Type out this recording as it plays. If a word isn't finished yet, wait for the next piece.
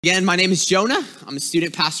Again, my name is Jonah. I'm a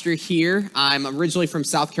student pastor here. I'm originally from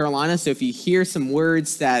South Carolina, so if you hear some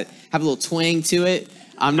words that have a little twang to it,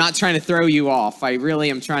 I'm not trying to throw you off. I really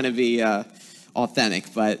am trying to be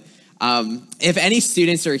authentic. But if any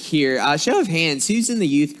students are here, show of hands, who's in the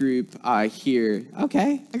youth group here?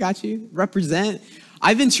 Okay, I got you. Represent.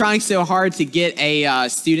 I've been trying so hard to get a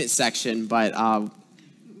student section, but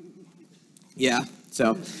yeah,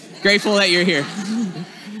 so grateful that you're here.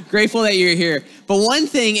 Grateful that you're here. But one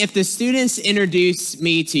thing, if the students introduce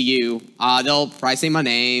me to you, they'll probably say my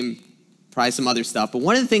name, probably some other stuff. But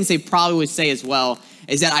one of the things they probably would say as well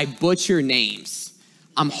is that I butcher names.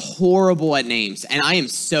 I'm horrible at names, and I am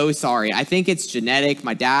so sorry. I think it's genetic.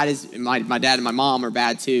 My dad and my mom are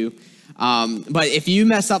bad too. But if you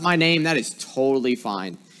mess up my name, that is totally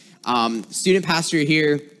fine. Student pastor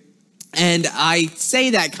here. And I say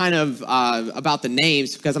that kind of about the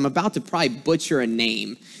names because I'm about to probably butcher a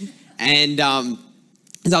name. And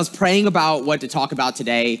as I was praying about what to talk about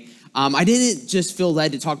today, I didn't just feel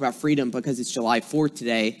led to talk about freedom because it's July 4th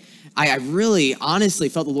today. I really honestly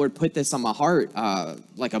felt the Lord put this on my heart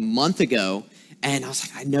like a month ago. And I was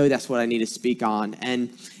like, I know that's what I need to speak on. And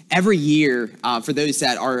every year, for those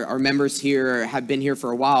that are members here, have been here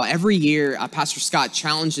for a while, every year, Pastor Scott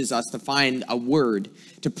challenges us to find a word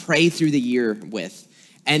to pray through the year with.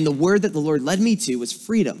 And the word that the Lord led me to was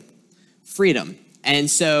freedom. Freedom. And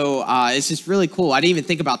so it's just really cool. I didn't even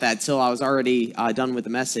think about that until I was already done with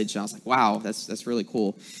the message. And I was like, wow, that's really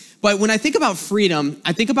cool. But when I think about freedom,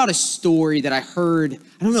 I think about a story that I heard.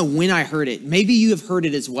 I don't know when I heard it. Maybe you have heard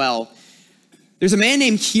it as well. There's a man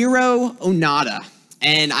named Hiro Onoda.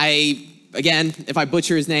 And again, if I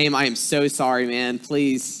butcher his name, I am so sorry, man.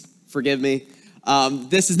 Please forgive me.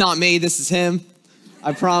 This is not me. This is him.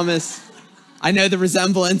 I promise. I know the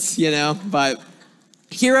resemblance, but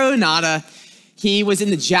Hiro Onoda, he was in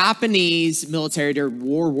the Japanese military during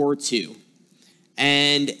World War II.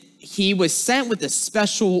 And he was sent with a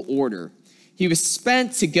special order. He was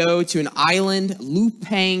sent to go to an island,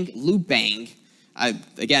 Lubang,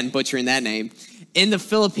 again, butchering that name, in the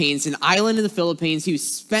Philippines, an island in the Philippines. He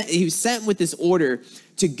was sent with this order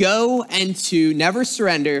to go and to never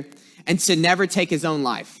surrender and to never take his own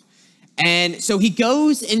life. And so he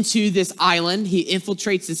goes into this island, he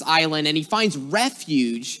infiltrates this island, and he finds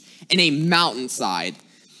refuge in a mountainside.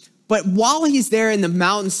 But while he's there in the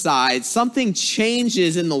mountainside, something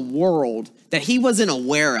changes in the world that he wasn't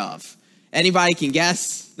aware of. Anybody can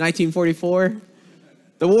guess? 1944?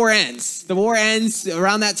 The war ends. The war ends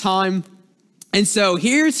around that time. And so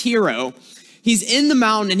here's Hiro. He's in the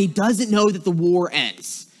mountain, and he doesn't know that the war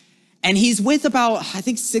ends. And he's with about, I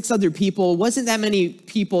think, 6 other people. It wasn't that many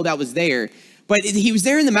people that was there. But he was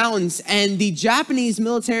there in the mountains, and the Japanese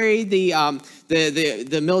military, the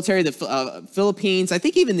military of the Philippines, I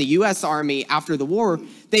think even the U.S. Army after the war,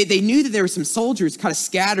 they knew that there were some soldiers kind of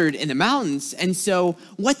scattered in the mountains. And so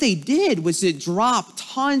what they did was to drop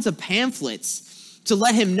tons of pamphlets to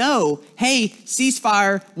let him know, hey,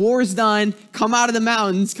 ceasefire, war's done, come out of the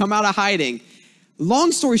mountains, come out of hiding.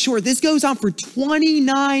 Long story short, this goes on for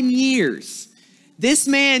 29 years. This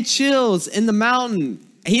man chills in the mountain.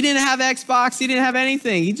 He didn't have Xbox. He didn't have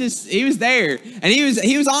anything. He was there. And he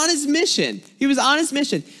was on his mission. He was on his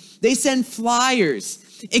mission. They send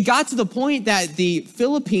flyers. It got to the point that the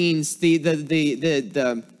Philippines,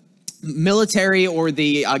 the military or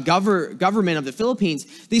the government of the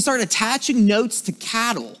Philippines, they start attaching notes to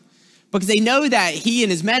cattle because they know that he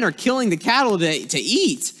and his men are killing the cattle to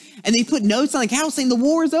eat. And they put notes on the cattle saying, the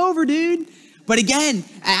war is over, dude. But again,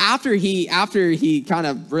 after he kind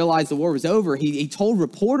of realized the war was over, he told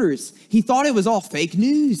reporters he thought it was all fake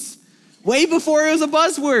news. Way before it was a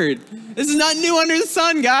buzzword. This is not new under the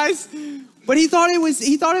sun, guys. But he thought it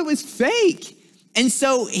was fake. And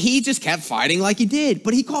so he just kept fighting like he did.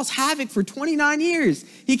 But he caused havoc for 29 years.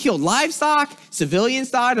 He killed livestock.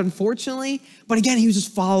 Civilians died, unfortunately. But again, he was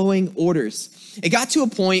just following orders. It got to a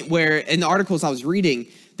point where, in the articles I was reading,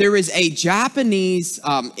 there is a Japanese,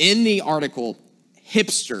 in the article,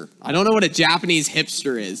 hipster. I don't know what a Japanese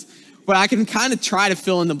hipster is, but I can kind of try to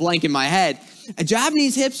fill in the blank in my head. A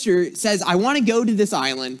Japanese hipster says, I want to go to this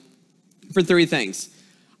island for 3 things.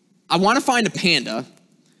 I want to find a panda.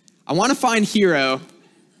 I want to find Hiro.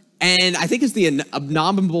 And I think it's the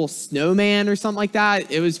abominable snowman or something like that.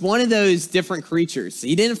 It was one of those different creatures.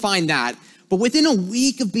 He didn't find that. But within a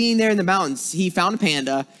week of being there in the mountains, he found a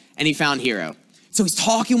panda and he found Hiro. So he's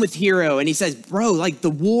talking with Hiro and he says, bro, like the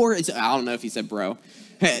war is, I don't know if he said bro.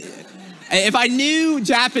 If I knew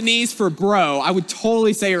Japanese for bro, I would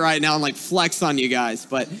totally say it right now and like flex on you guys.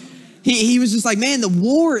 But he was just like, man, the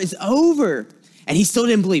war is over. And he still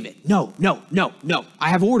didn't believe it. No. I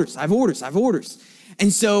have orders.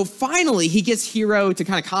 And so finally, he gets Hero to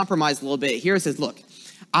kind of compromise a little bit. Hero says, look,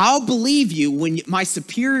 I'll believe you when my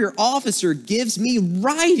superior officer gives me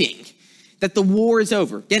writing that the war is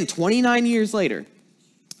over. Again, 29 years later.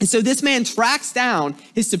 And so this man tracks down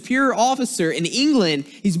his superior officer in England.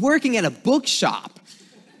 He's working at a bookshop.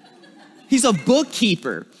 He's a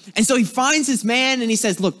bookkeeper. And so he finds this man and he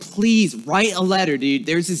says, look, please write a letter, dude.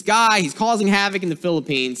 There's this guy, he's causing havoc in the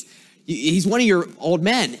Philippines. He's one of your old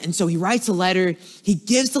men. And so he writes a letter. He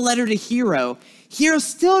gives the letter to Hero. Hero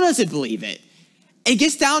still doesn't believe it. It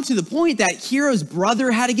gets down to the point that Hero's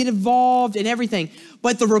brother had to get involved and everything.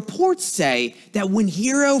 But the reports say that when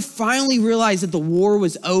Hero finally realized that the war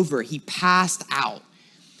was over, he passed out.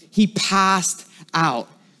 He passed out.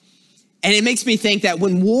 And it makes me think that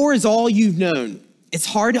when war is all you've known, it's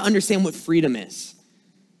hard to understand what freedom is.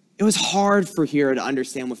 It was hard for Hero to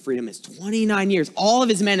understand what freedom is. 29 years. All of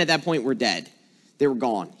his men at that point were dead. They were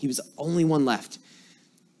gone. He was the only one left.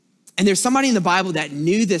 And there's somebody in the Bible that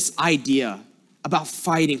knew this idea about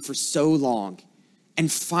fighting for so long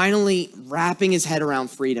and finally wrapping his head around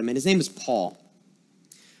freedom. And his name is Paul.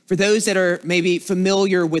 For those that are maybe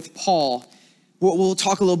familiar with Paul, we'll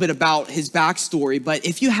talk a little bit about his backstory. But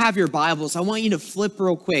if you have your Bibles, I want you to flip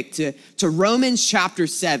real quick to Romans chapter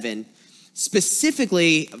 7,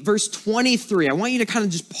 specifically verse 23. I want you to kind of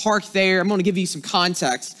just park there. I'm going to give you some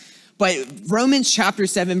context. But Romans chapter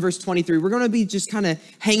 7, verse 23, we're going to be just kind of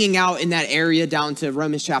hanging out in that area down to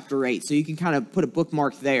Romans chapter 8. So you can kind of put a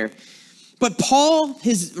bookmark there. But Paul,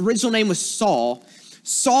 his original name was Saul.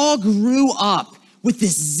 Saul grew up with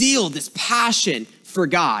this zeal, this passion for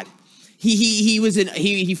God.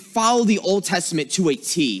 He followed the Old Testament to a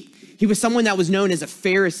T. He was someone that was known as a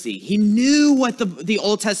Pharisee. He knew what the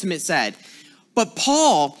Old Testament said. But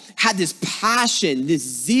Paul had this passion, this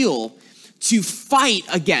zeal to fight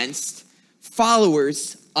against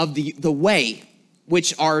followers of the way,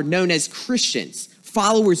 which are known as Christians,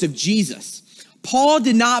 followers of Jesus. Paul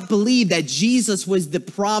did not believe that Jesus was the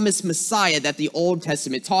promised Messiah that the Old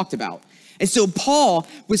Testament talked about. And so Paul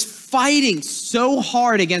was fighting so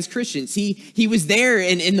hard against Christians. He was there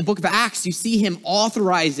in the book of Acts. You see him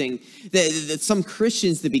authorizing some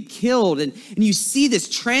Christians to be killed. And you see this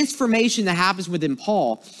transformation that happens within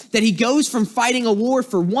Paul, that he goes from fighting a war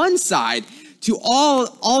for one side to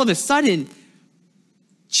all of a sudden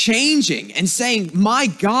changing and saying, my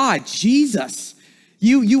God, Jesus,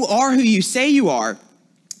 you are who you say you are.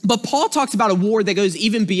 But Paul talks about a war that goes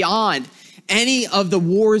even beyond any of the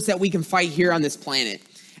wars that we can fight here on this planet.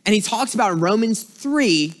 And he talks about in Romans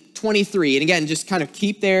 3:23. And again, just kind of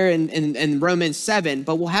keep there in Romans 7,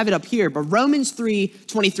 but we'll have it up here. But Romans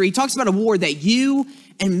 3:23, he talks about a war that you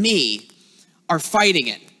and me are fighting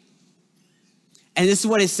in. And this is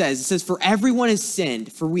what it says. It says, for everyone has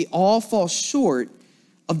sinned, for we all fall short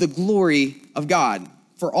of the glory of God.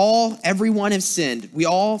 Everyone has sinned. We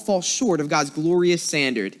all fall short of God's glorious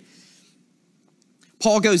standard.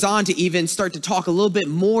 Paul goes on to even start to talk a little bit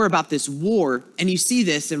more about this war. And you see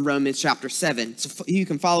this in Romans chapter 7. So you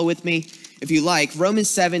can follow with me if you like. Romans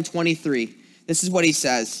 7:23. This is what he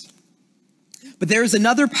says. But there is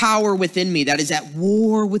another power within me that is at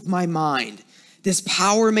war with my mind. This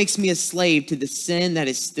power makes me a slave to the sin that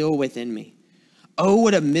is still within me. Oh,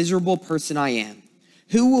 what a miserable person I am.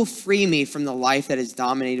 Who will free me from the life that is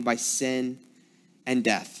dominated by sin and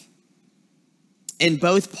death? In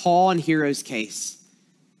both Paul and Hero's case,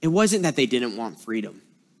 it wasn't that they didn't want freedom.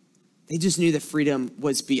 They just knew that freedom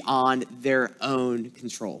was beyond their own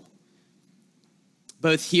control.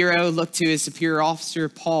 Both Hero looked to his superior officer.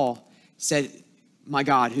 Paul said, my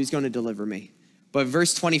God, who's going to deliver me? But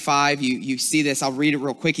verse 25, you see this. I'll read it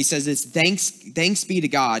real quick. He says this, thanks be to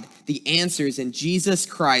God. The answers in Jesus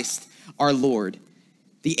Christ our Lord.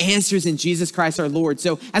 The answers in Jesus Christ our Lord.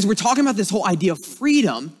 So as we're talking about this whole idea of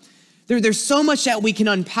freedom, there's so much that we can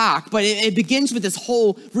unpack, but it begins with this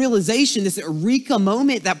whole realization, this eureka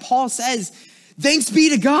moment that Paul says, thanks be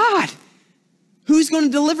to God. Who's going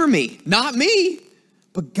to deliver me? Not me,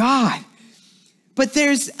 but God. But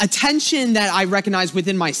there's a tension that I recognize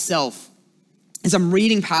within myself as I'm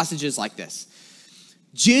reading passages like this.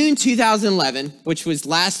 June 2011, which was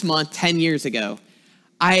last month, 10 years ago,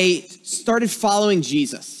 I started following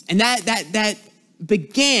Jesus. And that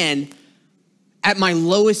began at my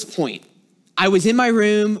lowest point. I was in my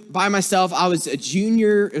room by myself. I was a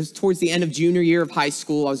junior. It was towards the end of junior year of high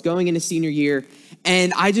school. I was going into senior year,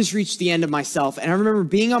 and I just reached the end of myself. And I remember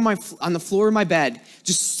being on the floor of my bed,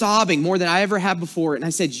 just sobbing more than I ever had before. And I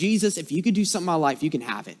said, Jesus, if you could do something in my life, you can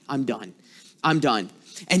have it. I'm done. I'm done.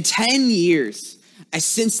 And 10 years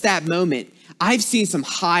since that moment, I've seen some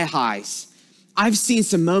high highs. I've seen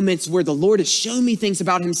some moments where the Lord has shown me things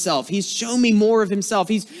about himself. He's shown me more of himself.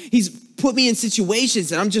 He's put me in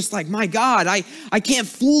situations and I'm just like, my God, I can't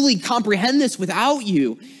fully comprehend this without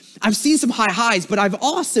you. I've seen some high highs, but I've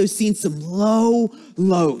also seen some low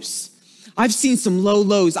lows. I've seen some low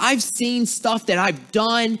lows. I've seen stuff that I've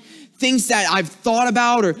done, things that I've thought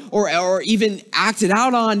about or even acted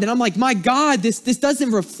out on, that I'm like, my God, this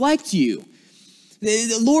doesn't reflect you.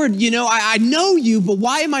 Lord, I know you, but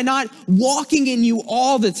why am I not walking in you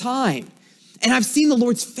all the time? And I've seen the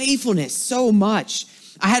Lord's faithfulness so much.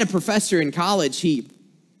 I had a professor in college, he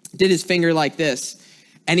did his finger like this.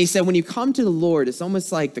 And he said, when you come to the Lord, it's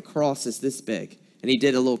almost like the cross is this big. And he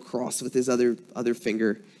did a little cross with his other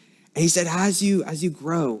finger. And he said, as you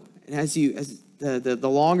grow and as the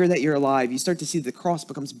longer that you're alive, you start to see the cross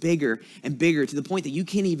becomes bigger and bigger to the point that you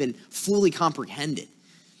can't even fully comprehend it.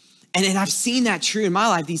 And I've seen that true in my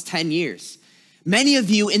life these 10 years. Many of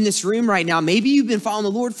you in this room right now, maybe you've been following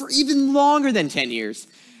the Lord for even longer than 10 years.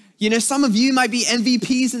 Some of you might be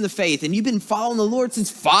MVPs in the faith and you've been following the Lord since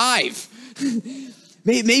 5.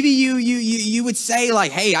 Maybe you would say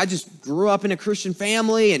like, hey, I just grew up in a Christian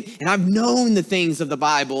family and I've known the things of the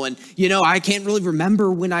Bible. And, I can't really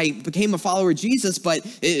remember when I became a follower of Jesus, but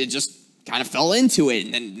it just kind of fell into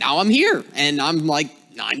it. And now I'm here and I'm like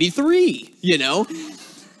 93,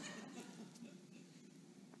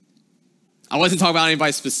 I wasn't talking about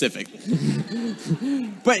anybody specific.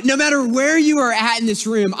 But no matter where you are at in this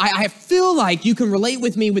room, I feel like you can relate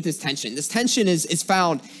with me with this tension. This tension is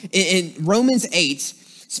found in Romans 8,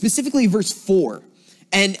 specifically verse 4.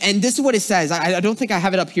 And this is what it says. I don't think I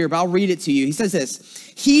have it up here, but I'll read it to you. He says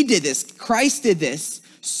this, he did this, Christ did this,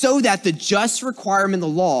 so that the just requirement of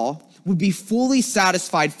the law would be fully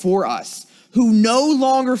satisfied for us, who no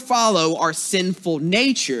longer follow our sinful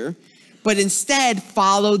nature, but instead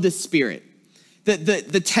follow the Spirit.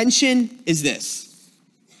 The tension is this.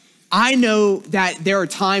 I know that there are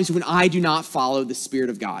times when I do not follow the Spirit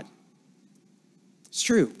of God. It's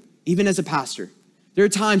true, even as a pastor. There are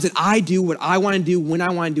times that I do what I want to do, when I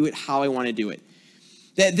want to do it, how I want to do it.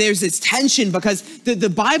 That there's this tension because the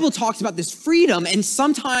Bible talks about this freedom, and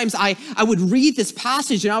sometimes I would read this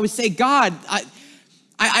passage and I would say, God,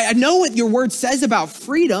 I know what your word says about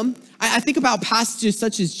freedom. I think about passages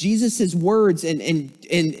such as Jesus' words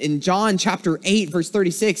in John chapter 8, verse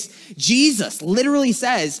 36. Jesus literally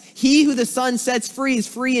says, he who the Son sets free is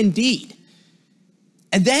free indeed.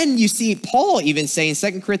 And then you see Paul even say in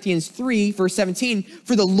 2 Corinthians 3, verse 17,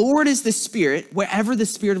 for the Lord is the Spirit. Wherever the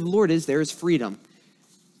Spirit of the Lord is, there is freedom.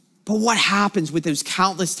 But what happens with those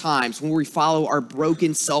countless times when we follow our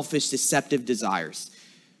broken, selfish, deceptive desires?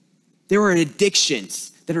 There are addictions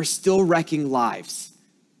that are still wrecking lives.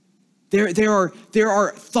 There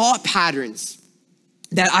are thought patterns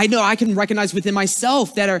that I know I can recognize within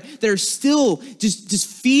myself that are still just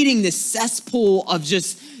feeding this cesspool of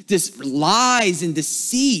just this lies and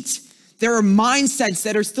deceit. There are mindsets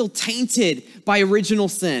that are still tainted by original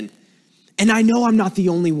sin. And I know I'm not the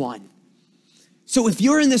only one. So if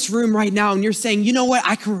you're in this room right now and you're saying, you know what,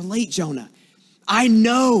 I can relate, Jonah. I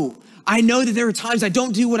know that there are times I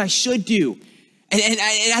don't do what I should do. And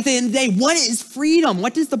at the end of the day, what is freedom?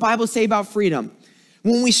 What does the Bible say about freedom?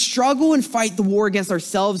 When we struggle and fight the war against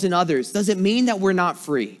ourselves and others, does it mean that we're not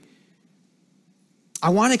free? I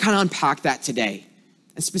want to kind of unpack that today,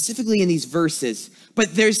 and specifically in these verses.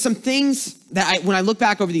 But there's some things that when I look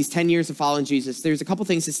back over these 10 years of following Jesus, there's a couple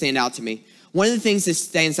things that stand out to me. One of the things that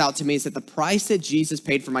stands out to me is that the price that Jesus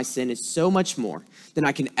paid for my sin is so much more than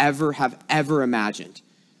I can ever imagined.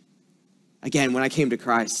 Again, when I came to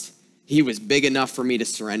Christ, he was big enough for me to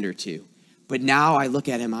surrender to. But now I look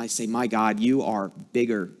at him and I say, my God, you are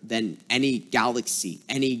bigger than any galaxy,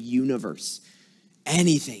 any universe,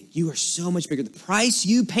 anything. You are so much bigger. The price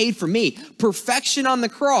you paid for me, perfection on the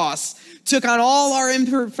cross, took on all our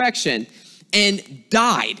imperfection and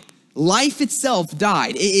died. Life itself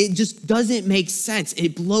died. It just doesn't make sense.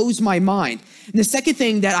 It blows my mind. And the second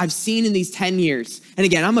thing that I've seen in these 10 years, and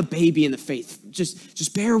again, I'm a baby in the faith.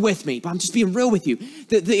 Just bear with me, but I'm just being real with you.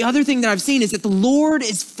 The other thing that I've seen is that the Lord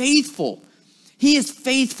is faithful. He is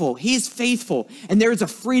faithful. He is faithful. And there is a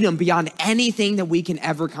freedom beyond anything that we can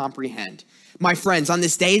ever comprehend. My friends, on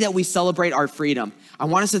this day that we celebrate our freedom, I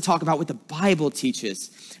want us to talk about what the Bible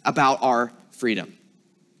teaches about our freedom.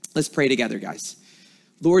 Let's pray together, guys.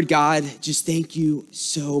 Lord God, just thank you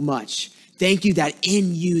so much. Thank you that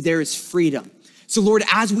in you there is freedom. So Lord,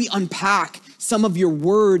 as we unpack some of your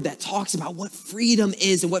word that talks about what freedom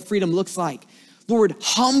is and what freedom looks like, Lord,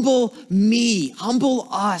 humble me, humble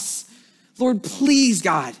us. Lord, please,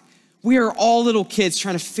 God, we are all little kids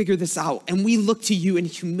trying to figure this out, and we look to you in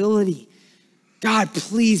humility. God,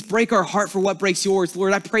 please break our heart for what breaks yours.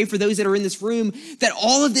 Lord, I pray for those that are in this room that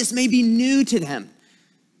all of this may be new to them.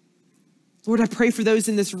 Lord, I pray for those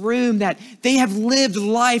in this room that they have lived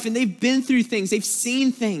life and they've been through things. They've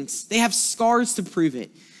seen things. They have scars to prove it.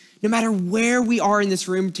 No matter where we are in this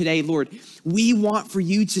room today, Lord, we want for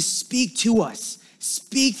you to speak to us.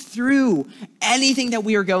 Speak through anything that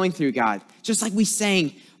we are going through, God. Just like we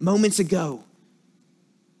sang moments ago.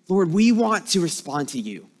 Lord, we want to respond to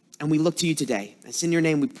you. And we look to you today. It's in your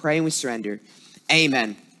name we pray and we surrender.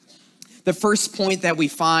 Amen. The first point that we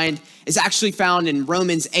find is actually found in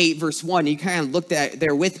Romans 8, verse 1. You kind of looked at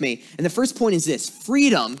there with me. And the first point is this: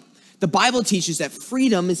 freedom. The Bible teaches that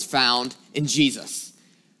freedom is found in Jesus.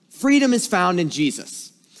 Freedom is found in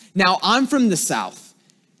Jesus. Now, I'm from the South.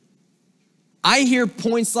 I hear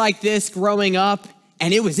points like this growing up,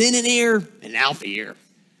 and it was in an ear and out the ear.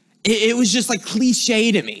 It was just like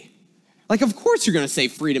cliche to me. Like, of course you're going to say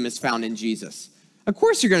freedom is found in Jesus. Of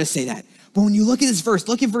course you're going to say that. But when you look at this verse,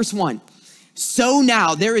 look at verse 1. So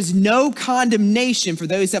now there is no condemnation for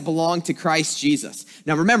those that belong to Christ Jesus.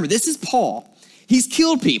 Now remember, this is Paul. He's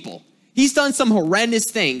killed people. He's done some horrendous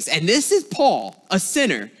things. And this is Paul, a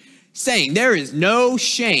sinner, saying there is no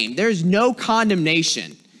shame. There's no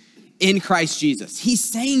condemnation in Christ Jesus. He's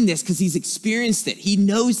saying this because he's experienced it. He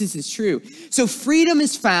knows this is true. So freedom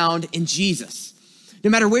is found in Jesus. No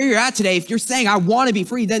matter where you're at today, if you're saying, I want to be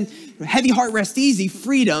free, then heavy heart, rest easy.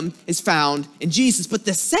 Freedom is found in Jesus. But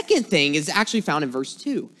the second thing is actually found in verse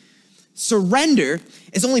 2. Surrender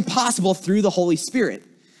is only possible through the Holy Spirit.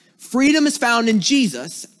 Freedom is found in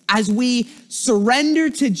Jesus. As we surrender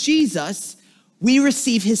to Jesus, we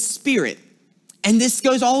receive his Spirit. And this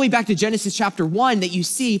goes all the way back to Genesis chapter 1, that you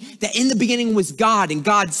see that in the beginning was God, and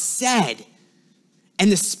God said,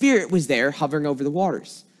 and the Spirit was there hovering over the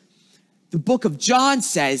waters. The book of John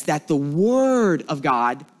says that the Word of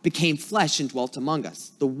God became flesh and dwelt among us.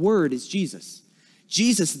 The Word is Jesus.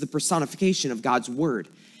 Jesus is the personification of God's Word.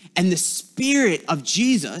 And the Spirit of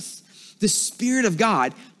Jesus, the Spirit of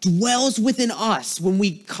God, dwells within us when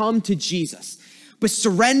we come to Jesus. But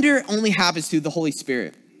surrender only happens through the Holy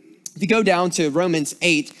Spirit. If you go down to Romans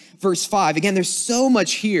 8, verse 5, again, there's so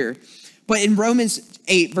much here. But in Romans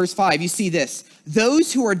 8, verse 5, you see this.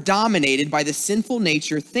 Those who are dominated by the sinful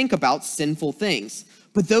nature think about sinful things,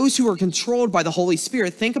 but those who are controlled by the Holy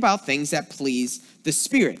Spirit think about things that please the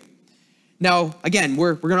Spirit. Now, again,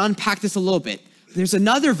 we're going to unpack this a little bit. There's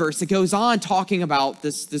another verse that goes on talking about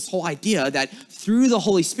this whole idea that through the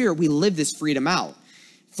Holy Spirit, we live this freedom out.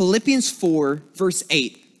 Philippians 4, verse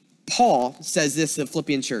 8, Paul says this to the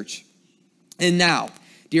Philippian church. And now,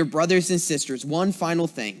 dear brothers and sisters, one final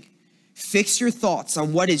thing. Fix your thoughts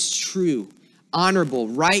on what is true, honorable,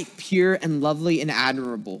 right, pure, and lovely, and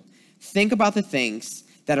admirable. Think about the things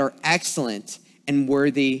that are excellent and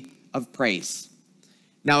worthy of praise.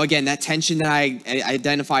 Now, again, that tension that I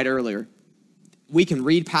identified earlier, we can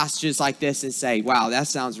read passages like this and say, wow, that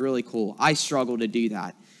sounds really cool. I struggle to do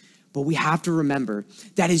that. But we have to remember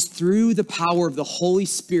that is through the power of the Holy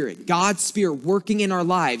Spirit, God's Spirit working in our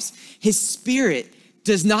lives. His Spirit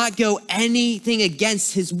does not go anything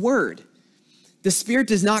against his word. The Spirit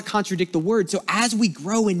does not contradict the word. So as we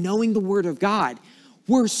grow in knowing the word of God,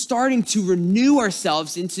 we're starting to renew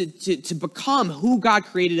ourselves into to become who God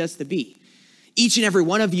created us to be. Each and every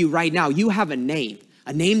one of you right now, you have a name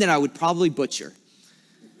that I would probably butcher.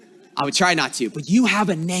 I would try not to, but you have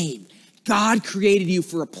a name. God created you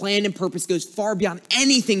for a plan and purpose that goes far beyond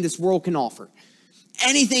anything this world can offer.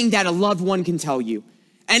 Anything that a loved one can tell you.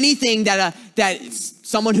 Anything that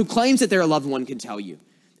someone who claims that they're a loved one can tell you.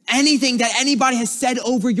 Anything that anybody has said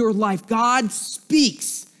over your life, God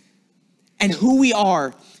speaks. And who we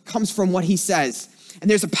are comes from what he says. And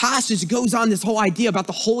there's a passage that goes on this whole idea about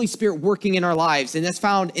the Holy Spirit working in our lives. And that's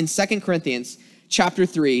found in 2 Corinthians chapter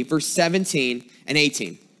 3, verse 17 and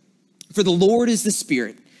 18. For the Lord is the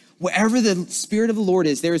Spirit. Wherever the Spirit of the Lord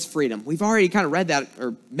is, there is freedom. We've already kind of read that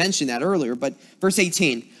or mentioned that earlier, but verse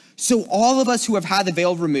 18. So all of us who have had the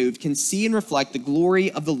veil removed can see and reflect the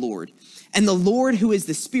glory of the Lord. And the Lord, who is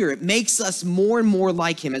the Spirit, makes us more and more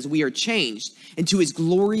like him as we are changed into his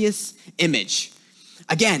glorious image.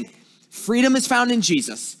 Again, freedom is found in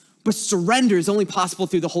Jesus, but surrender is only possible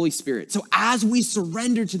through the Holy Spirit. So as we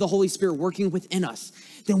surrender to the Holy Spirit working within us,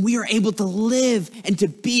 then we are able to live and to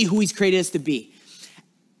be who he's created us to be.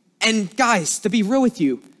 And guys, to be real with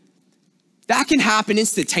you, that can happen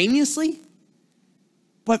instantaneously,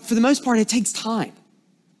 but for the most part, it takes time.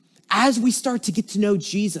 As we start to get to know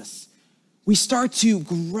Jesus, we start to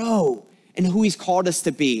grow in who he's called us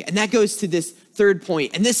to be. And that goes to this third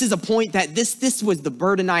point. And this is a point that this was the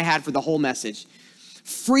burden I had for the whole message.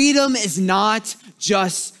 Freedom is not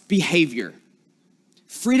just behavior.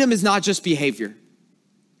 freedom is not just behavior.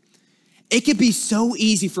 It could be so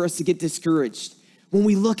easy for us to get discouraged when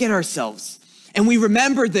we look at ourselves and we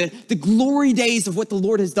remember the glory days of what the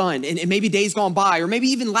Lord has done, and maybe days gone by, or maybe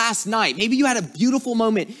even last night. Maybe you had a beautiful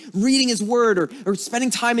moment reading his word or spending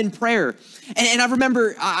time in prayer. And I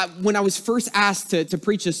remember when I was first asked to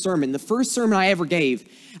preach this sermon, the first sermon I ever gave,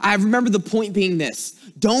 I remember the point being this: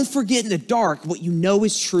 don't forget in the dark what you know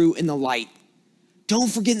is true in the light. Don't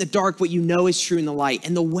forget in the dark what you know is true in the light.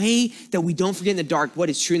 And the way that we don't forget in the dark what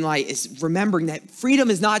is true in the light is remembering that freedom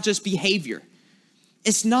is not just behavior.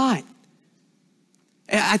 It's not.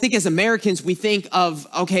 I think as Americans, we think of,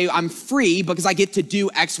 okay, I'm free because I get to do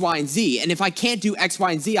X, Y, and Z. And if I can't do X,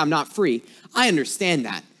 Y, and Z, I'm not free. I understand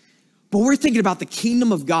that. But we're thinking about the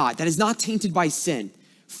kingdom of God that is not tainted by sin.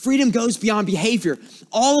 Freedom goes beyond behavior.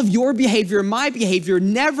 All of your behavior and my behavior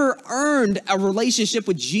never earned a relationship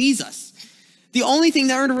with Jesus. The only thing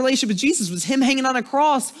that earned a relationship with Jesus was him hanging on a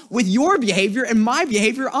cross with your behavior and my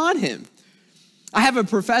behavior on him. I have a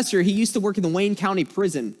professor, he used to work in the Wayne County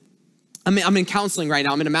Prison. I'm in counseling right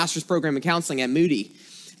now. I'm in a master's program in counseling at Moody.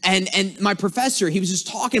 And my professor, he was just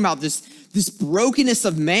talking about this brokenness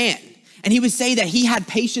of man. And he would say that he had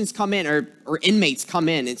patients come in or inmates come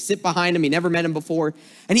in and sit behind him. He never met him before.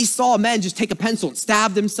 And he saw men just take a pencil and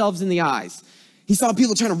stab themselves in the eyes. He saw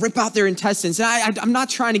people trying to rip out their intestines. And I'm not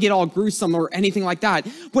trying to get all gruesome or anything like that.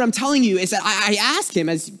 What I'm telling you is that I asked him,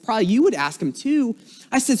 as probably you would ask him too,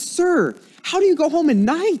 I said, sir, how do you go home at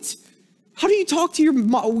night? How do you talk to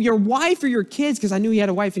your wife or your kids? Because I knew he had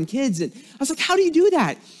a wife and kids. And I was like, how do you do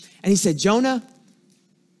that? And he said, Jonah,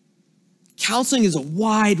 counseling is a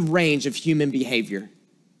wide range of human behavior.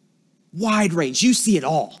 Wide range. You see it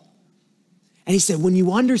all. And he said, when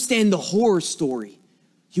you understand the horror story,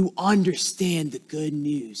 you understand the good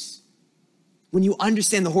news. When you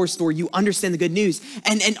understand the horror story, you understand the good news.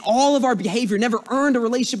 And all of our behavior never earned a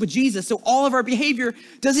relationship with Jesus. So all of our behavior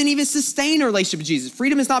doesn't even sustain a relationship with Jesus.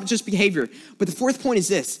 Freedom is not just behavior. But the fourth point is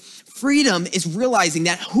this: freedom is realizing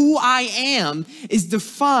that who I am is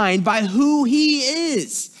defined by who he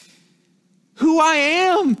is. Who I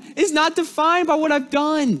am is not defined by what I've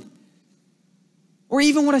done or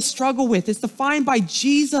even what I struggle with. It's defined by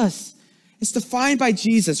Jesus. It's defined by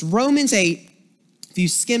Jesus. Romans 8, if you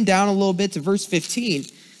skim down a little bit to verse 15,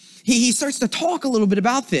 he starts to talk a little bit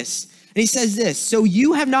about this. And he says this: so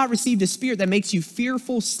you have not received a spirit that makes you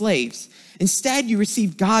fearful slaves. Instead, you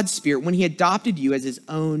received God's spirit when he adopted you as his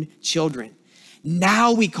own children.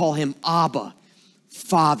 Now we call him Abba,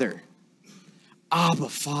 Father. Abba,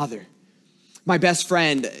 Father. My best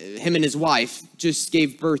friend, him and his wife just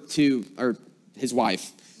gave birth to, or his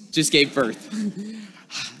wife just gave birth.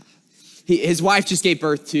 His wife just gave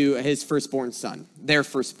birth to his firstborn son, their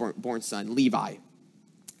firstborn son, Levi.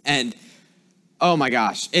 And oh my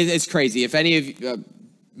gosh, it's crazy. If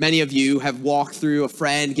many of you have walked through a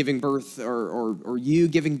friend giving birth or you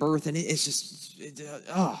giving birth, and it's just,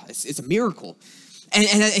 it's a miracle. And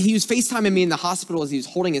he was FaceTiming me in the hospital as he was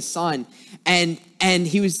holding his son. And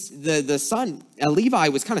he was, the son, Levi,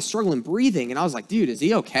 was kind of struggling breathing. And I was like, dude, is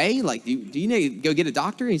he okay? Like, do you need to go get a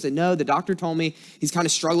doctor? And he said, no, the doctor told me he's kind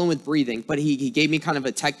of struggling with breathing. But he gave me kind of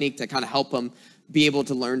a technique to kind of help him be able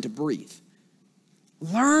to learn to breathe.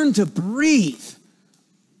 Learn to breathe.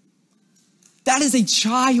 That is a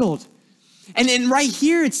child. And then right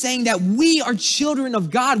here, it's saying that we are children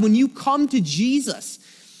of God when you come to Jesus.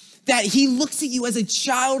 That he looks at you as a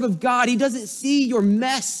child of God. He doesn't see your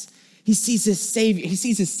mess. He sees his Savior. He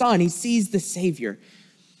sees his son. He sees the Savior.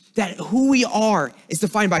 That who we are is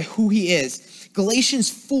defined by who he is.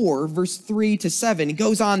 Galatians 4, verse 3 to 7, it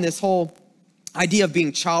goes on this whole idea of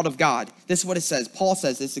being child of God. This is what it says. Paul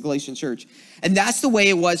says this to Galatian church. And that's the way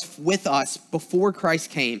it was with us before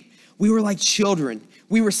Christ came. We were like children.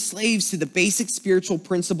 We were slaves to the basic spiritual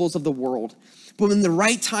principles of the world. But when the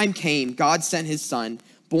right time came, God sent his son,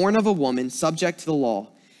 born of a woman, subject to the law.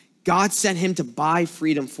 God sent him to buy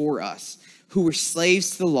freedom for us, who were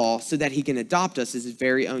slaves to the law, so that he can adopt us as his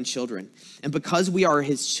very own children. And because we are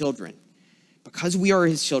his children,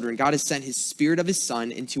 God has sent his spirit of his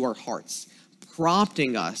son into our hearts,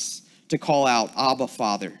 prompting us to call out, Abba,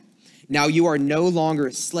 Father. Now you are no longer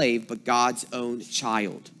a slave, but God's own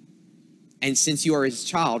child. And since you are his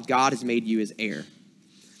child, God has made you his heir.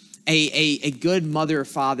 A good mother or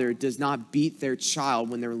father does not beat their child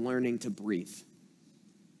when they're learning to breathe.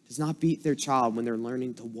 Does not beat their child when they're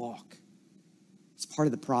learning to walk. It's part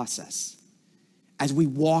of the process. As we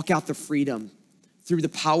walk out the freedom through the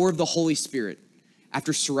power of the Holy Spirit,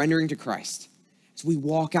 after surrendering to Christ, as we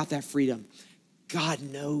walk out that freedom, God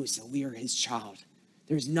knows that we are his child.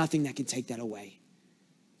 There's nothing that can take that away.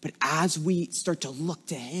 But as we start to look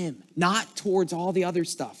to him, not towards all the other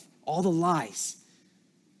stuff, all the lies,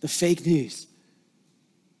 the fake news,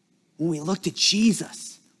 when we look to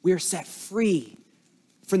Jesus, we are set free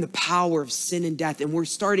from the power of sin and death, and we're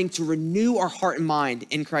starting to renew our heart and mind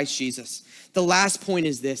in Christ Jesus. The last point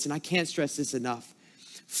is this, and I can't stress this enough.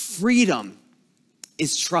 Freedom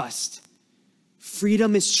is trust.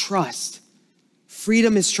 Freedom is trust.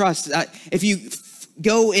 Freedom is trust. If you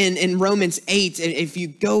go in Romans 8, and if you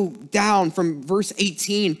go down from verse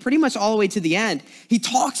 18, pretty much all the way to the end, he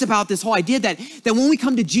talks about this whole idea that when we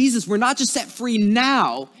come to Jesus, we're not just set free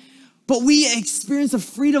now, but we experience a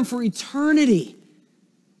freedom for eternity.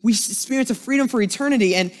 We experience a freedom for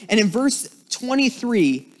eternity. And in verse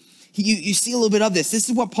 23, you see a little bit of this. This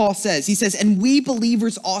is what Paul says. He says, and we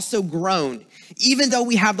believers also groan, even though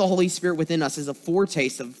we have the Holy Spirit within us as a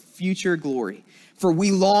foretaste of future glory. For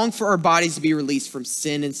we long for our bodies to be released from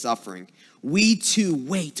sin and suffering. We too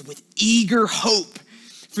wait with eager hope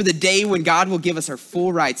for the day when God will give us our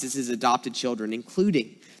full rights as his adopted children,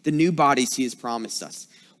 including the new bodies he has promised us.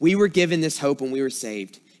 We were given this hope when we were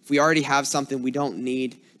saved. If we already have something, we don't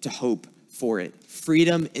need to hope for it.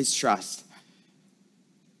 Freedom is trust.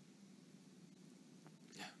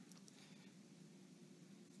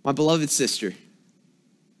 My beloved sister,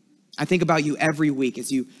 I think about you every week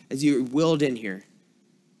as you're willed in here.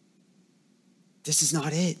 This is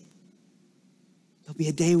not it. There'll be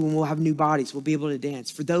a day when we'll have new bodies. We'll be able to dance.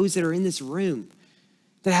 For those that are in this room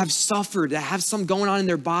that have suffered, that have something going on in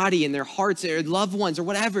their body, in their hearts, their loved ones, or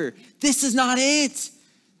whatever, this is not it.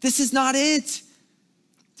 This is not it.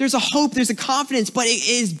 There's a hope, there's a confidence, but it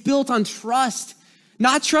is built on trust.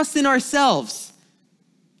 Not trust in ourselves.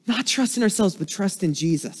 Not trust in ourselves, but trust in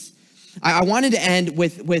Jesus. I wanted to end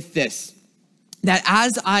with this, that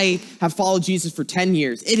as I have followed Jesus for 10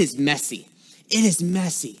 years, it is messy. It is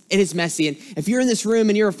messy. It is messy. And if you're in this room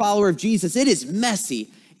and you're a follower of Jesus, it is messy.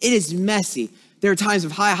 It is messy. There are times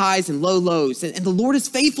of high highs and low lows. And the Lord is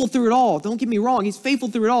faithful through it all. Don't get me wrong. He's faithful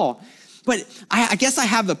through it all. But I guess I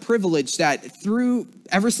have the privilege that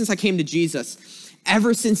ever since I came to Jesus,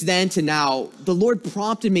 ever since then to now, the Lord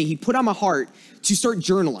prompted me. He put on my heart to start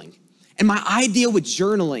journaling. And my idea with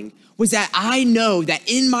journaling was that I know that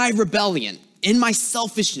in my rebellion, in my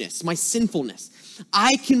selfishness, my sinfulness,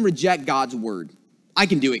 I can reject God's word. I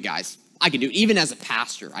can do it, guys. I can do it. Even as a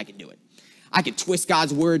pastor, I can do it. I can twist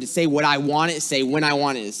God's word to say what I want it to say when I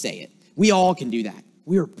want it to say it. We all can do that.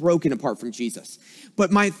 We are broken apart from Jesus.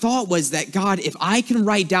 But my thought was that, God, if I can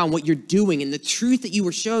write down what you're doing and the truth that you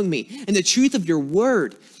were showing me and the truth of your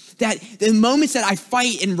word, that the moments that I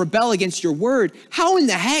fight and rebel against your word, how in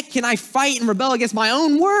the heck can I fight and rebel against my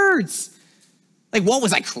own words? Like, what,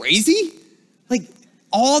 was I crazy? Like,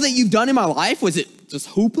 all that you've done in my life, was it just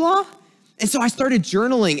hoopla? And so I started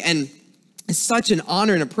journaling, and it's such an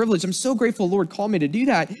honor and a privilege. I'm so grateful the Lord called me to do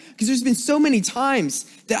that, because there's been so many times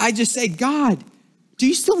that I just say, God, do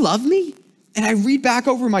you still love me? And I read back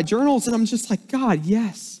over my journals and I'm just like, God,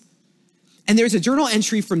 yes. And there's a journal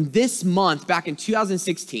entry from this month back in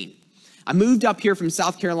 2016. I moved up here from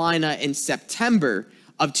South Carolina in September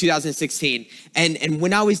of 2016. And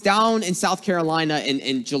when I was down in South Carolina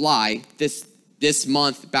in July, this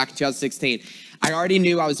month back in 2016, I already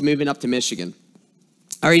knew I was moving up to Michigan.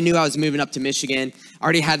 I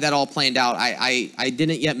already had that all planned out. I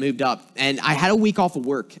didn't yet moved up, and I had a week off of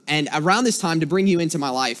work. And around this time, to bring you into my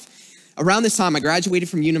life, around this time, I graduated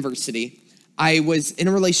from university. I was in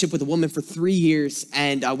a relationship with a woman for 3 years,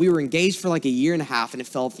 and we were engaged for like a year and a half, and it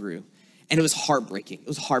fell through. And it was heartbreaking. It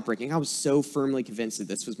was heartbreaking. I was so firmly convinced that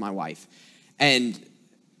this was my wife. And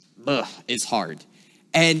it's hard.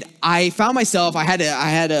 And I found myself, I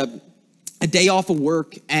had a day off of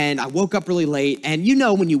work, and I woke up really late. And you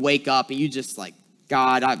know when you wake up and you just like,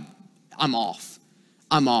 God, I'm off.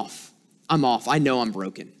 I know I'm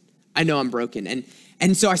broken.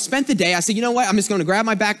 And so I spent the day, I said, you know what? I'm just going to grab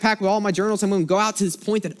my backpack with all my journals. I'm going to go out to this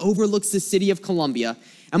point that overlooks the city of Columbia.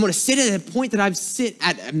 I'm going to sit at a point that I've sit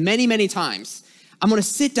at many, many times. I'm going to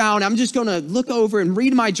sit down. I'm just going to look over and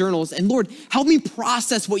read my journals. And Lord, help me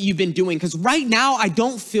process what you've been doing, because right now I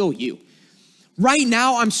don't feel you. Right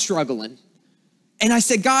now I'm struggling. And I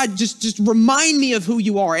said, God, just remind me of who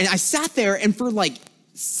you are. And I sat there, and for like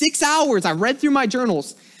 6 hours, I read through my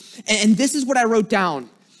journals. And this is what I wrote down.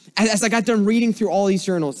 As I got done reading through all these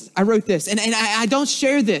journals, I wrote this. And I don't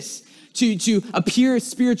share this to appear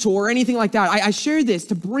spiritual or anything like that. I share this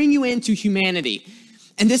to bring you into humanity.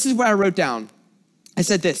 And this is what I wrote down. I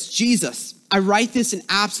said this: Jesus, I write this in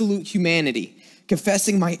absolute humanity,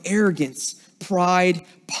 confessing my arrogance, pride,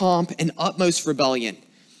 pomp, and utmost rebellion.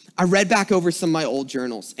 I read back over some of my old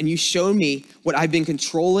journals, and you showed me what I've been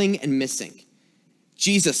controlling and missing.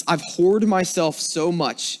 Jesus, I've hoarded myself so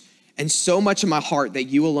much and so much of my heart that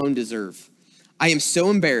you alone deserve. I am so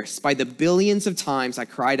embarrassed by the billions of times I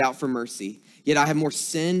cried out for mercy, yet I have more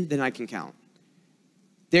sin than I can count.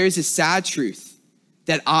 There is a sad truth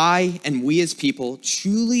that I and we as people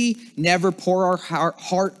truly never pour our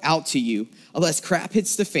heart out to you unless crap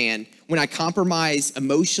hits the fan when I compromise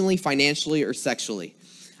emotionally, financially, or sexually.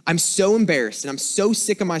 I'm so embarrassed and I'm so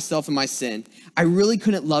sick of myself and my sin. I really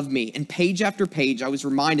couldn't love me. And page after page, I was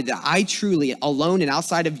reminded that I truly, alone and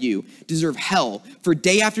outside of you, deserve hell. For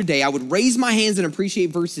day after day, I would raise my hands and appreciate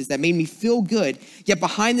verses that made me feel good, yet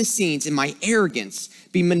behind the scenes, in my arrogance,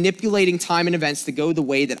 be manipulating time and events to go the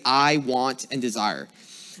way that I want and desire.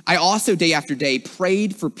 I also, day after day,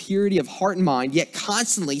 prayed for purity of heart and mind, yet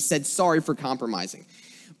constantly said sorry for compromising.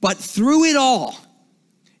 But through it all,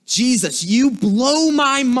 Jesus, you blow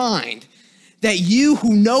my mind that you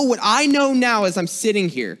who know what I know now as I'm sitting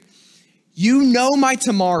here, you know my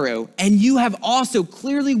tomorrow, and you have also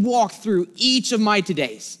clearly walked through each of my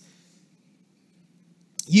todays.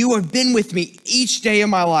 You have been with me each day of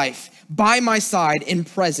my life, by my side and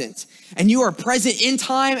present. And you are present in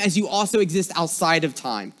time as you also exist outside of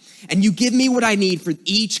time. And you give me what I need for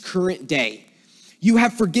each current day. You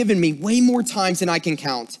have forgiven me way more times than I can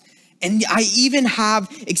count. And I even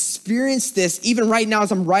have experienced this even right now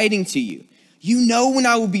as I'm writing to you. You know when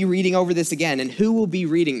I will be reading over this again and who will be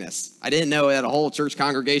reading this. I didn't know that a whole church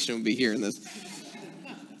congregation would be hearing this.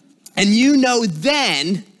 And you know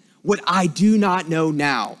then what I do not know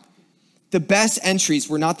now. The best entries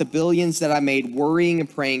were not the billions that I made worrying and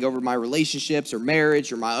praying over my relationships or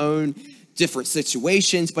marriage or my own different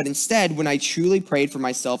situations, but instead when I truly prayed for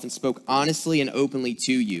myself and spoke honestly and openly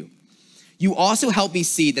to you. You also helped me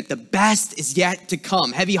see that the best is yet to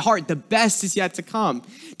come. Heavy heart, the best is yet to come.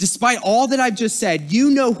 Despite all that I've just said, you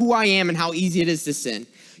know who I am and how easy it is to sin.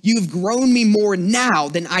 You've grown me more now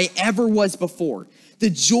than I ever was before. The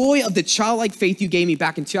joy of the childlike faith you gave me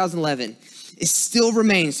back in 2011 still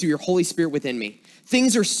remains through your Holy Spirit within me.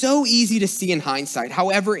 Things are so easy to see in hindsight.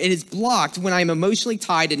 However, it is blocked when I am emotionally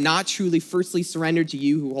tied and not truly firstly surrendered to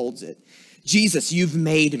you who holds it. Jesus, you've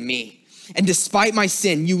made me. And despite my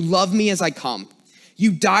sin, you love me as I come.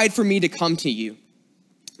 You died for me to come to you.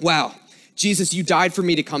 Wow, Jesus, you died for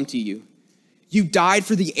me to come to you. You died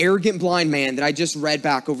for the arrogant blind man that I just read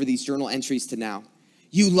back over these journal entries to now.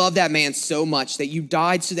 You love that man so much that you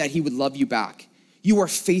died so that he would love you back. You are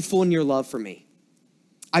faithful in your love for me.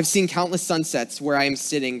 I've seen countless sunsets where I am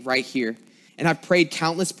sitting right here, and I've prayed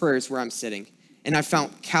countless prayers where I'm sitting, and I've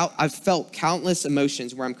felt countless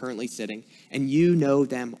emotions where I'm currently sitting, and you know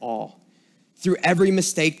them all. Through every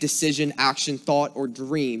mistake, decision, action, thought, or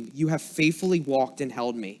dream, you have faithfully walked and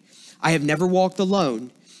held me. I have never walked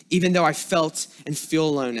alone, even though I felt and feel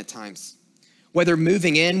alone at times. Whether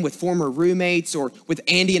moving in with former roommates or with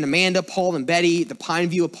Andy and Amanda, Paul and Betty, the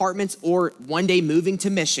Pineview apartments, or one day moving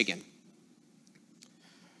to Michigan.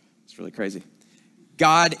 It's really crazy.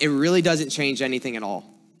 God, it really doesn't change anything at all.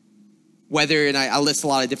 Whether, and I list a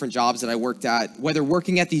lot of different jobs that I worked at, whether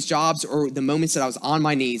working at these jobs or the moments that I was on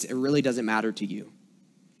my knees, it really doesn't matter to you.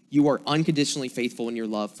 You are unconditionally faithful in your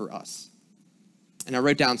love for us. And I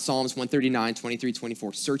wrote down Psalms 139, 23,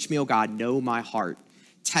 24. Search me, O God, know my heart.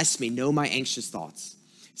 Test me, know my anxious thoughts.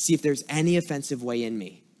 See if there's any offensive way in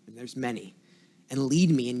me, and there's many, and lead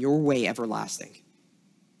me in your way everlasting.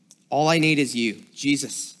 All I need is you.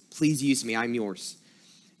 Jesus, please use me, I'm yours.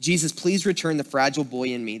 Jesus, please return the fragile boy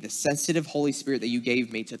in me, the sensitive Holy Spirit that you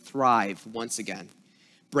gave me to thrive once again.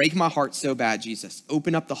 Break my heart so bad, Jesus.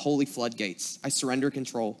 Open up the holy floodgates. I surrender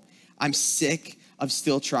control. I'm sick of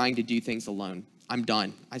still trying to do things alone. I'm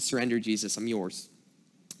done. I surrender, Jesus. I'm yours.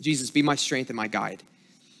 Jesus, be my strength and my guide.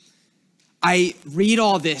 I read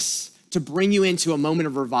all this to bring you into a moment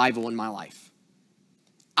of revival in my life.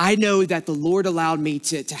 I know that the Lord allowed me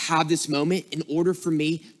to have this moment in order for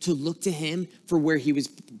me to look to him for where he was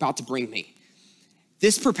about to bring me.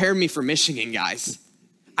 This prepared me for Michigan, guys.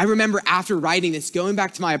 I remember after writing this, going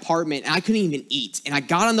back to my apartment, and I couldn't even eat. And I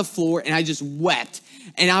got on the floor and I just wept.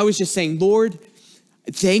 And I was just saying, Lord,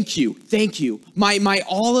 thank you. My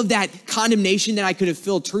all of that condemnation that I could have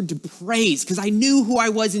felt turned to praise because I knew who I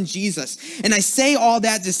was in Jesus. And I say all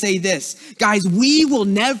that to say this, guys, we will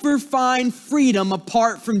never find freedom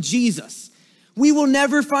apart from Jesus. We will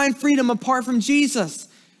never find freedom apart from Jesus.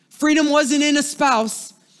 Freedom wasn't in a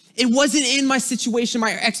spouse. It wasn't in my situation,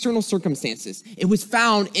 my external circumstances. It was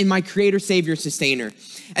found in my Creator, Savior, Sustainer.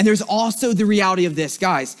 And there's also the reality of this,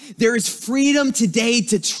 guys. There is freedom today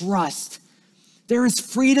to trust. There is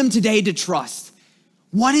freedom today to trust.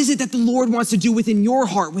 What is it that the Lord wants to do within your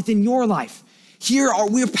heart, within your life?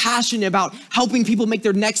 We're passionate about helping people make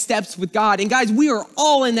their next steps with God. And guys, we are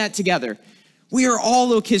all in that together. We are all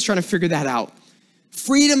little kids trying to figure that out.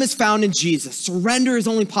 Freedom is found in Jesus. Surrender is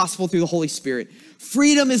only possible through the Holy Spirit.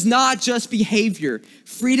 Freedom is not just behavior.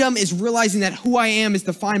 Freedom is realizing that who I am is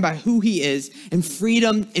defined by who he is, and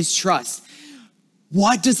freedom is trust.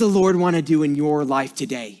 What does the Lord want to do in your life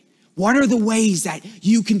today? What are the ways that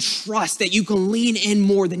you can trust, that you can lean in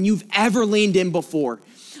more than you've ever leaned in before?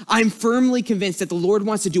 I'm firmly convinced that the Lord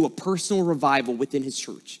wants to do a personal revival within his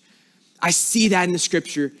church. I see that in the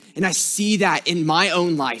scripture, and I see that in my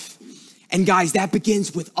own life. And guys, that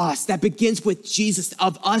begins with us. That begins with Jesus,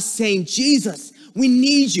 of us saying, Jesus, we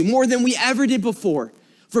need you more than we ever did before.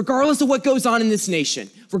 Regardless of what goes on in this nation,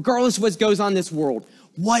 regardless of what goes on in this world,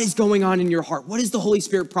 what is going on in your heart? What is the Holy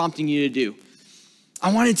Spirit prompting you to do?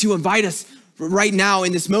 I wanted to invite us right now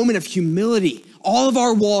in this moment of humility, all of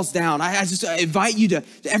our walls down. I just invite you to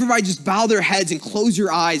everybody just bow their heads and close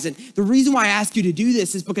your eyes. And the reason why I ask you to do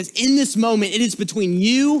this is because in this moment, it is between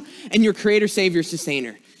you and your Creator, Savior,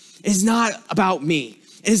 Sustainer. It is not about me.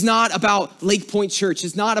 It is not about Lake Point Church.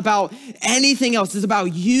 It's not about anything else. It's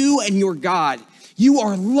about you and your God. You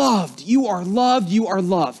are loved. You are loved. You are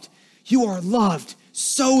loved. You are loved.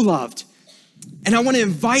 So loved. And I want to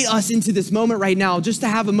invite us into this moment right now just to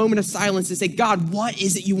have a moment of silence to say, God, what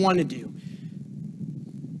is it you want to do?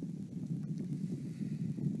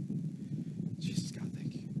 Jesus, God,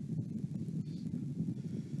 thank you.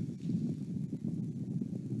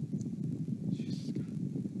 Jesus,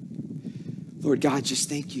 God. Lord God, just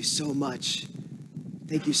thank you so much.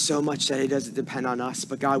 Thank you so much that it doesn't depend on us,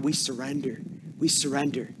 but God, we surrender. We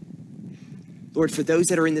surrender. Lord, for those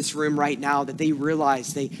that are in this room right now, that they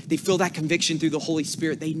realize, they feel that conviction through the Holy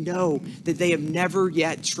Spirit. They know that they have never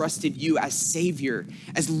yet trusted you as Savior,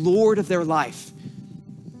 as Lord of their life.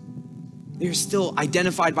 They're still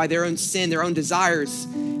identified by their own sin, their own desires.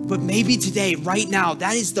 But maybe today, right now,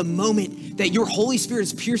 that is the moment that your Holy Spirit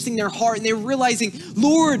is piercing their heart and they're realizing,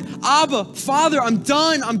 Lord, Abba, Father, I'm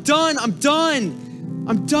done.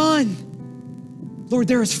 Lord,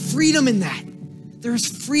 there is freedom in that. There is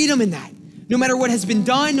freedom in that. No matter what has been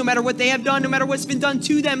done, no matter what they have done, no matter what's been done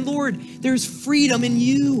to them, Lord, there's freedom in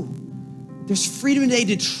you. There's freedom today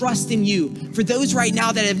to trust in you. For those right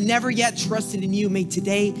now that have never yet trusted in you, may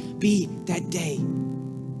today be that day.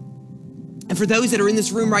 And for those that are in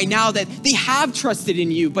this room right now that they have trusted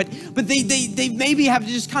in you, but they maybe have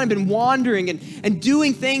just kind of been wandering and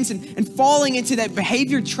doing things and falling into that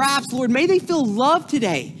behavior traps, Lord, may they feel love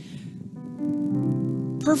today.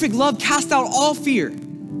 Perfect love cast out all fear.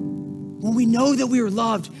 When we know that we are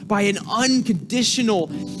loved by an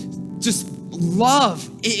unconditional just love,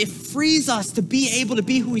 it frees us to be able to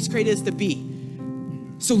be who he's created us to be.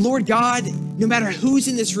 So Lord God, no matter who's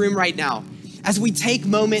in this room right now, as we take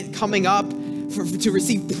moment coming up to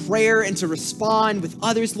receive prayer and to respond with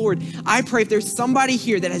others, Lord, I pray if there's somebody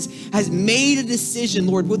here that has made a decision,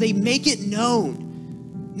 Lord, will they make it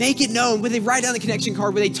known? Make it known. Will they write down the connection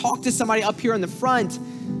card? Will they talk to somebody up here on the front?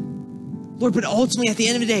 Lord, but ultimately at the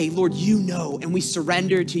end of the day, Lord, you know, and we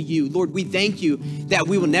surrender to you. Lord, we thank you that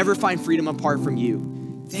we will never find freedom apart from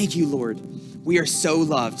you. Thank you, Lord. We are so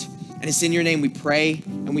loved. And it's in your name we pray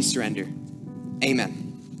and we surrender. Amen.